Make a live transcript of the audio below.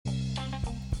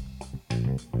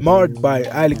Marred by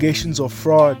allegations of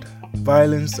fraud,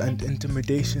 violence, and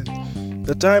intimidation,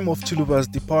 the time of Chiluba's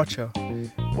departure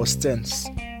was tense.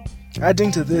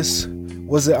 Adding to this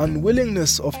was the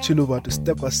unwillingness of Chiluba to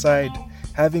step aside,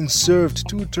 having served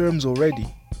 2 terms already.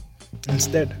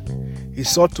 Instead, he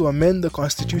sought to amend the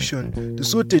constitution to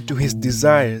suit it to his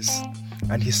desires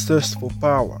and his thirst for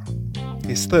power,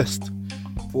 his thirst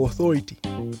for authority.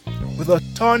 With a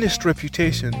tarnished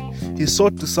reputation, he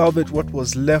sought to salvage what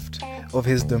was left of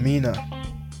his demeanor,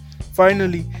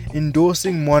 finally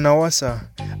endorsing Mwanawasa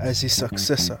as his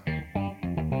successor.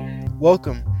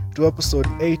 Welcome to episode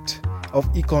 8 of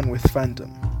Econ with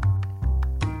Phantom.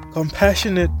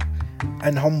 Compassionate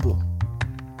and humble.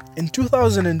 In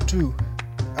 2002,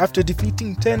 after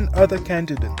defeating 10 other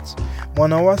candidates,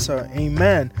 Mwanawasa, a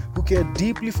man who cared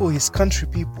deeply for his country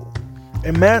people,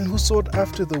 a man who sought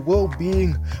after the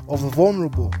well-being of the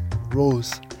vulnerable,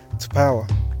 rose to power.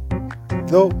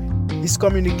 Though his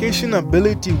communication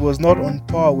ability was not on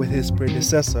par with his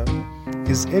predecessor,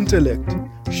 his intellect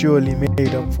surely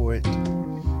made up for it.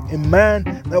 A man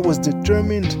that was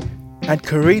determined and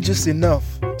courageous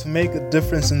enough to make a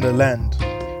difference in the land.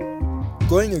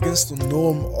 Going against the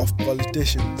norm of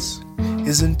politicians,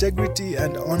 his integrity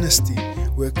and honesty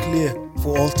were clear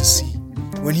for all to see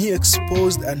when he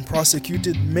exposed and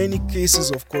prosecuted many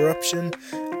cases of corruption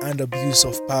and abuse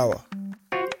of power,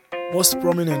 most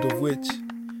prominent of which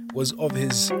was of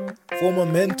his former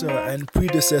mentor and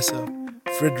predecessor,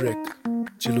 Frederick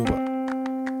Chiluba.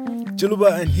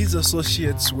 Chiluba and his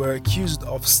associates were accused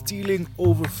of stealing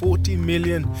over 40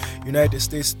 million United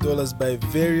States dollars by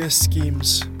various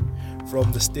schemes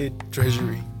from the state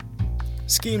treasury.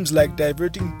 Schemes like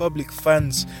diverting public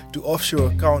funds to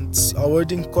offshore accounts,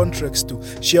 awarding contracts to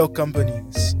shell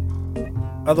companies,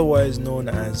 otherwise known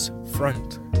as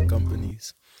front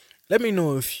companies. Let me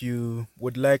know if you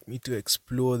would like me to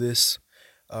explore this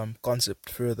concept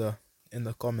further in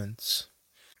the comments.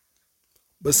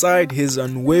 Beside his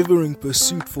unwavering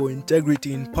pursuit for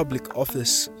integrity in public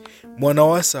office,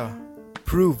 Mwanawasa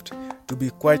proved to be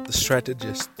quite the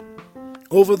strategist.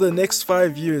 Over the next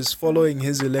 5 years following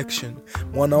his election,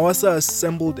 Mwanawasa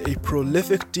assembled a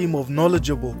prolific team of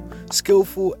knowledgeable,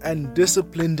 skillful, and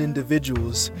disciplined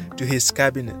individuals to his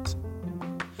cabinet.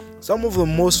 Some of the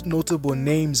most notable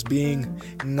names being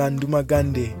Nganduma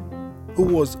Gande, who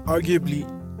was arguably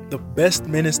the best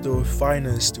Minister of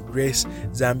Finance to grace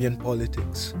Zambian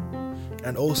politics,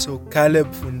 and also Caleb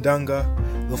Fundanga,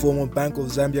 the former Bank of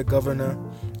Zambia governor,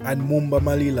 and Mumba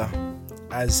Malila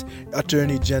as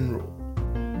Attorney General.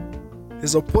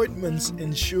 His appointments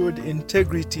ensured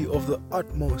integrity of the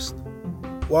utmost,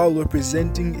 while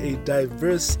representing a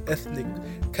diverse ethnic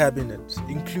cabinet,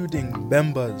 including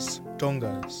Bembas,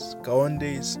 Tongas,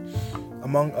 Kaondes,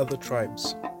 among other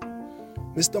tribes.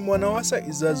 Mr. Mwanawasa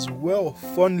is as well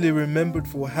fondly remembered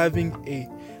for having a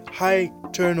high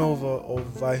turnover of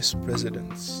vice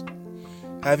presidents,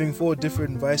 having 4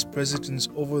 different vice presidents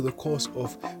over the course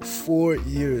of 4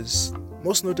 years,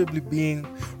 most notably being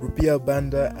Rupia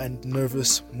Banda and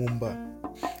Nervous Mumba,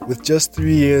 with just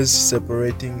 3 years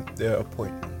separating their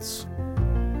appointments.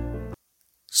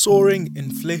 Soaring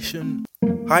inflation,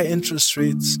 high interest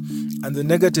rates, and the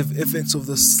negative effects of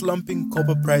the slumping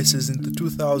copper prices in the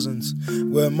 2000s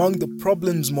were among the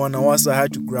problems Mwanawasa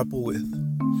had to grapple with,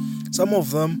 some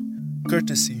of them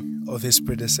courtesy of his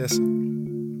predecessor.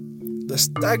 The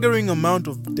staggering amount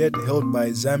of debt held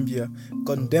by Zambia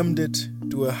condemned it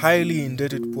to a highly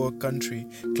indebted poor country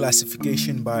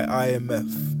classification by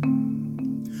IMF.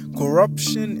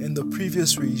 Corruption in the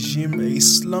previous regime, a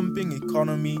slumping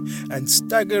economy, and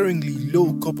staggeringly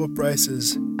low copper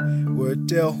prices were a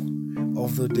tale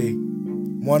of the day.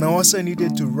 Mwanawasa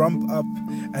needed to ramp up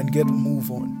and get a move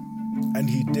on, and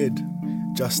he did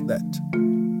just that.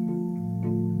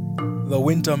 The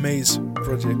Winter Maize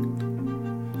Project.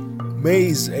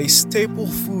 Maize, a staple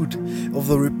food of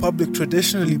the Republic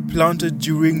traditionally planted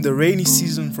during the rainy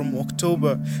season from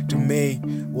October to May,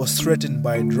 was threatened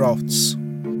by droughts.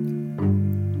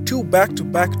 2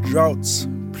 back-to-back droughts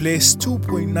placed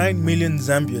 2.9 million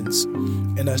Zambians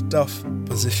in a tough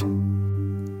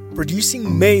position.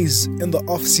 Producing maize in the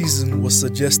off-season was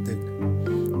suggested,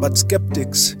 but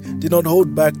skeptics did not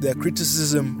hold back their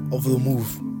criticism of the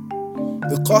move.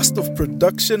 The cost of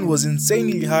production was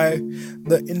insanely high.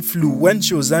 The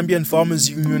influential Zambian Farmers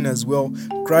Union as well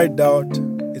cried out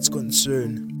its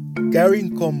concern. Gary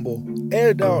Nkombo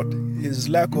aired out his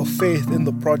lack of faith in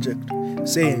the project,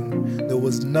 saying there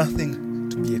was nothing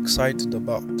to be excited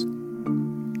about.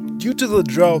 Due to the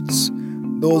droughts,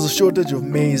 there was a shortage of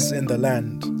maize in the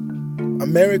land.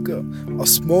 America, a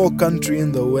small country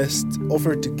in the West,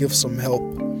 offered to give some help.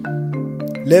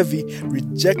 Levy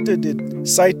rejected it,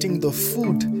 citing the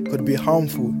food could be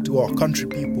harmful to our country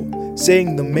people,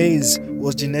 saying the maize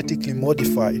was genetically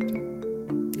modified.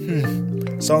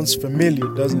 Sounds familiar,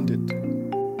 doesn't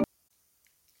it?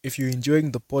 If you're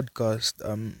enjoying the podcast,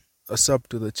 a sub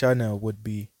to the channel would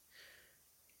be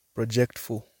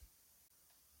projectful.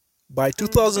 By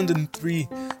 2003,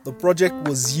 the project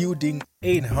was yielding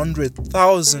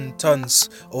 800,000 tons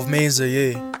of maize a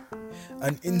year.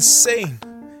 An insane,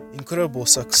 incredible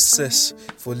success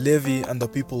for Levy and the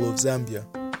people of Zambia.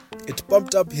 It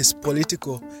pumped up his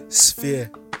political sphere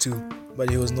too, but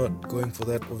he was not going for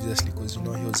that obviously because he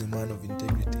was a man of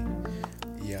integrity.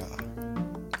 Yeah.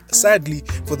 Sadly,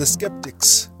 for the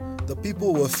skeptics, the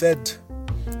people were fed,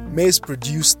 maize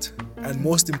produced, and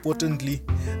most importantly,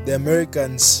 the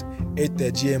Americans ate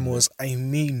their GMOs. I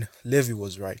mean, Levy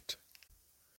was right.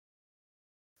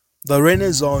 The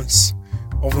renaissance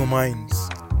of the mines.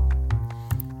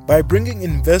 By bringing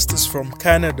investors from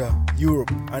Canada,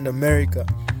 Europe, and America,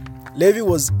 Levy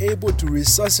was able to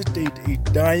resuscitate a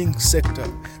dying sector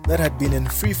that had been in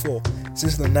freefall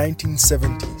since the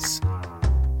 1970s.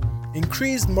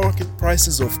 Increased market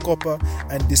prices of copper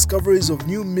and discoveries of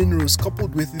new minerals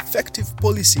coupled with effective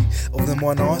policy of the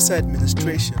Mwanawasa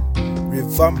administration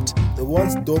revamped the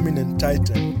once dominant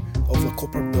titan of the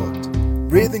copper belt,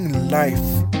 breathing life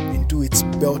into its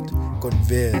belt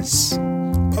conveyors,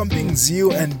 pumping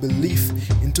zeal and belief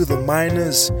into the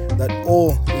miners that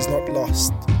all is not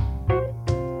lost.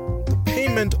 The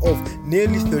payment of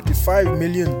nearly $35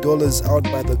 million out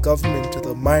by the government to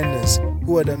the miners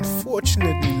who had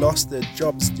unfortunately lost their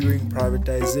jobs during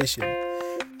privatization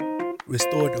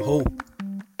restored hope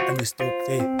and restored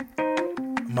faith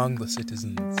among the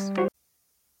citizens.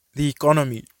 The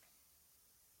economy.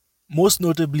 Most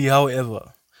notably,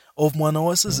 however, of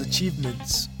Mwanawasa's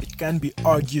achievements, it can be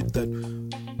argued that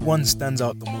one stands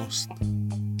out the most.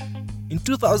 In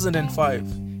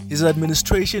 2005, his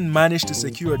administration managed to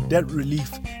secure debt relief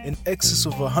in excess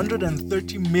of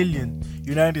 130 million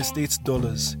United States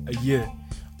dollars a year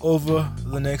over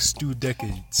the next 2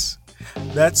 decades.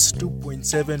 That's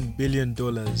 $2.7 billion,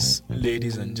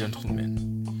 ladies and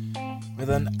gentlemen. With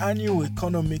an annual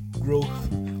economic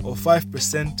growth of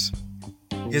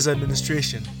 5%, his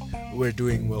administration were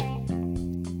doing well.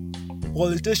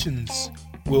 Politicians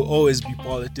will always be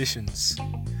politicians.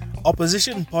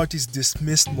 Opposition parties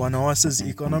dismissed Mwanawasa's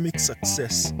economic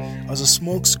success as a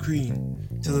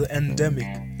smokescreen to the endemic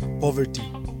poverty.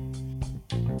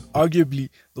 Arguably,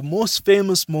 the most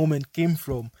famous moment came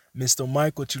from Mr.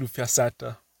 Michael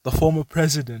Chilufyasata, the former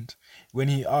president, when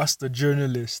he asked a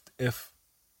journalist if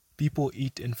people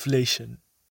eat inflation.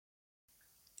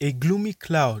 A gloomy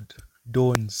cloud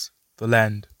dawns the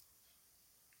land.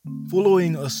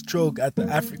 Following a stroke at the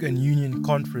African Union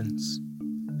Conference,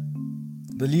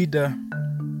 the leader,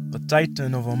 the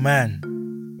titan of a man,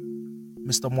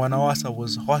 Mr. Mwanawasa,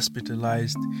 was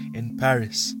hospitalized in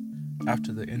Paris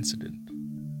after the incident.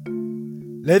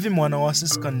 Levy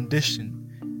Mwanawasa's condition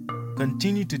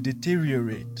continued to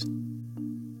deteriorate.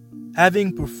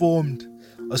 Having performed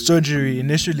a surgery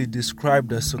initially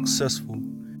described as successful,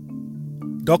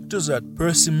 doctors at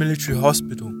Percy Military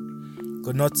Hospital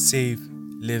could not save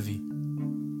Levy.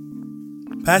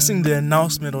 Passing the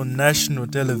announcement on national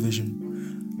television,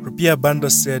 Rupiah Banda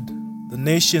said the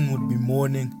nation would be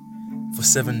mourning for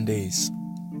 7 days.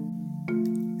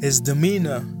 His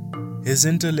demeanor, his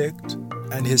intellect,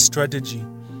 and his strategy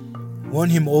won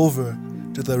him over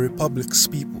to the Republic's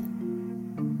people.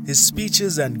 His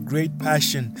speeches and great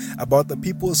passion about the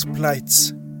people's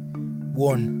plights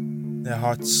won their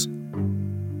hearts.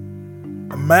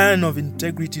 A man of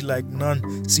integrity like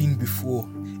none seen before,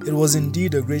 it was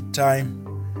indeed a great time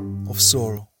of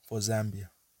sorrow for Zambia.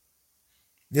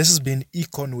 This has been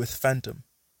Econ with Phantom.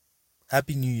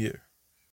 Happy New Year.